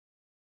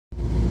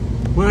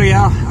Well,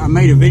 yeah, I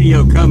made a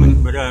video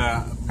coming, but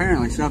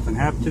apparently something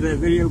happened to that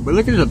video. But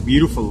look at the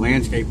beautiful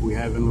landscape we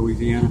have in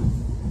Louisiana.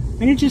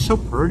 Ain't it just so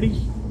pretty?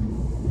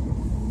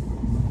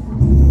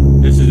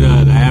 This is the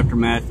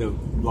aftermath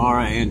of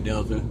Laura and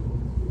Delta.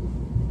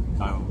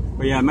 So,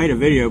 but yeah, I made a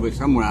video, but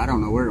somewhere, I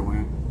don't know where it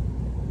went.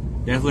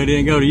 Definitely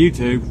didn't go to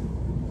YouTube.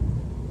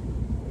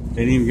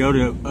 Didn't even go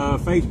to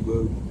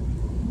Facebook.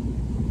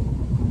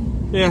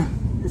 Yeah,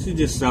 this is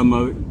just some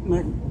of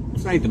it.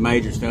 This ain't the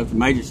major stuff. The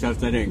major stuff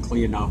that ain't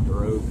cleaned off the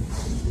road.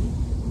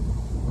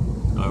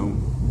 So,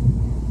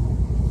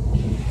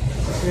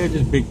 yeah,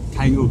 just big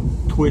tangled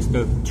twist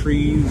of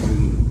trees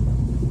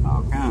and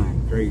all kind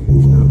of crazy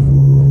stuff.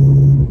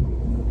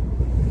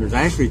 There's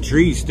actually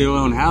trees still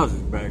on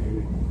houses back here.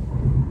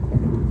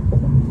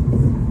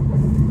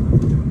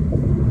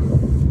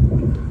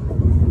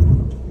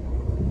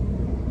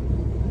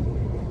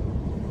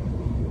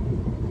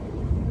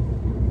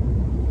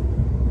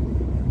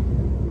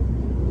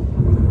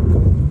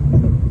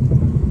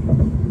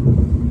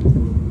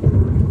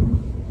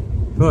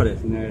 Oh,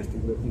 that's nasty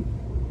looking.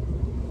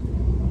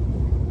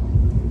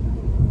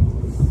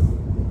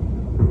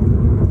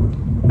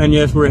 And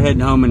yes, we're heading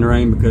home in the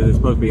rain because there's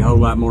supposed to be a whole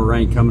lot more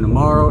rain coming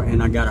tomorrow,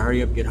 and I gotta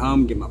hurry up, get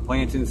home, get my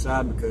plants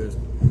inside because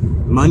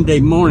Monday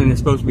morning it's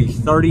supposed to be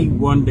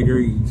 31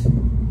 degrees.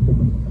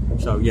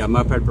 So yeah,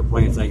 my pepper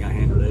plants ain't gonna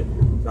handle it.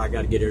 So I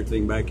gotta get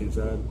everything back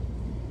inside.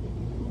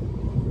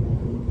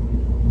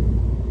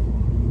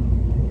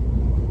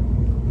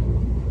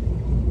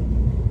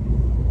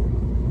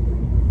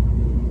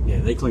 Yeah,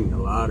 they cleaned a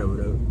lot of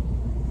it up.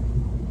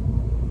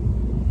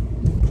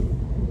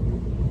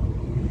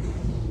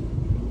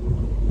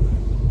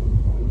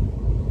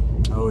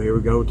 Oh, here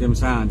we go with them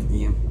signs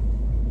again.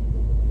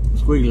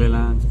 Squiggly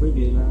line,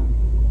 squiggly line.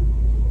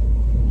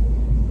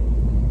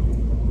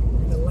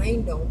 The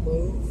lane don't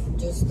move,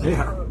 just the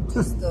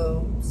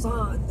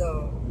sign,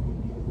 the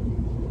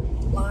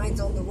lines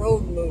on the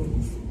road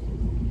move.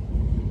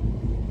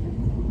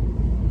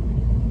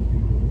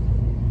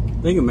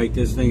 They can make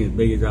this thing as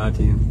big as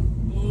I-10.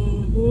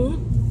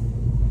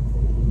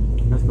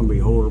 That's gonna be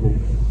horrible.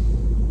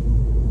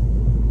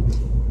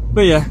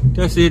 But yeah,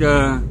 that's it.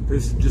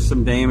 This is just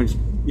some damage.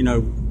 You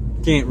know,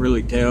 can't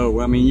really tell.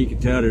 I mean, you can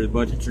tell there's a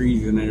bunch of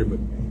trees in there, but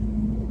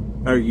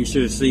or you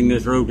should have seen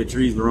this road. The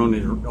trees were on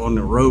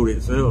the road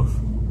itself.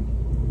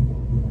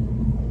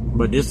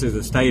 But this is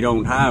a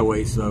state-owned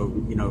highway, so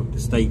you know the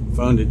state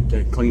funded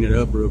to clean it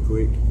up real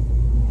quick.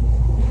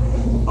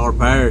 Our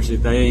parish,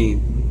 if they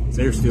ain't,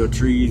 there's still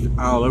trees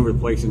all over the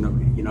place in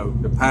the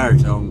the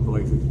parish-owned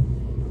places.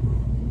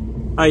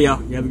 Hey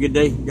y'all, you have a good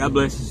day. God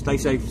bless. Stay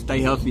safe,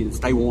 stay healthy, and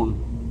stay warm.